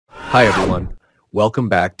Hi everyone, welcome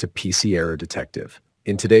back to PC Error Detective.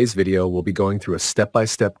 In today's video, we'll be going through a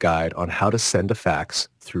step-by-step guide on how to send a fax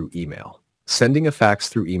through email. Sending a fax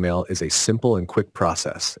through email is a simple and quick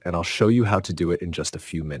process, and I'll show you how to do it in just a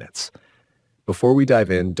few minutes. Before we dive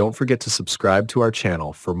in, don't forget to subscribe to our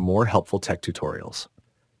channel for more helpful tech tutorials.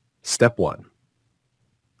 Step 1.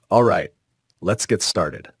 Alright, let's get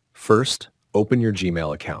started. First, open your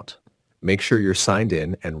Gmail account. Make sure you're signed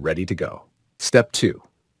in and ready to go. Step 2.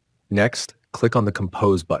 Next, click on the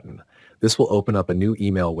Compose button. This will open up a new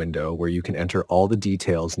email window where you can enter all the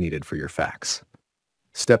details needed for your fax.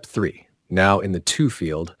 Step 3. Now in the To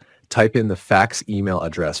field, type in the fax email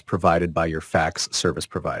address provided by your fax service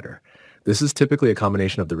provider. This is typically a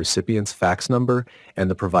combination of the recipient's fax number and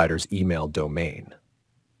the provider's email domain.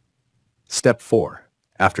 Step 4.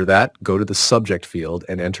 After that, go to the Subject field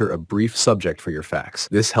and enter a brief subject for your fax.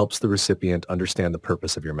 This helps the recipient understand the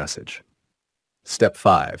purpose of your message. Step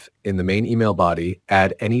 5. In the main email body,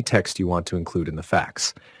 add any text you want to include in the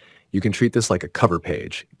fax. You can treat this like a cover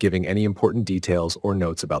page, giving any important details or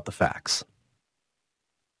notes about the fax.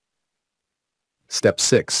 Step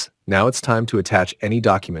 6. Now it's time to attach any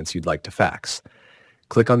documents you'd like to fax.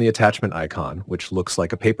 Click on the attachment icon, which looks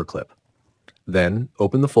like a paperclip. Then,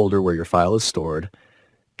 open the folder where your file is stored,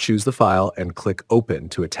 choose the file, and click Open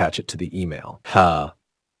to attach it to the email.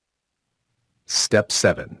 Step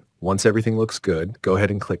 7. Once everything looks good, go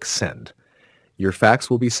ahead and click Send. Your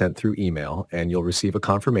fax will be sent through email, and you'll receive a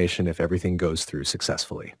confirmation if everything goes through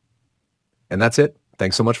successfully. And that's it.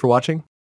 Thanks so much for watching.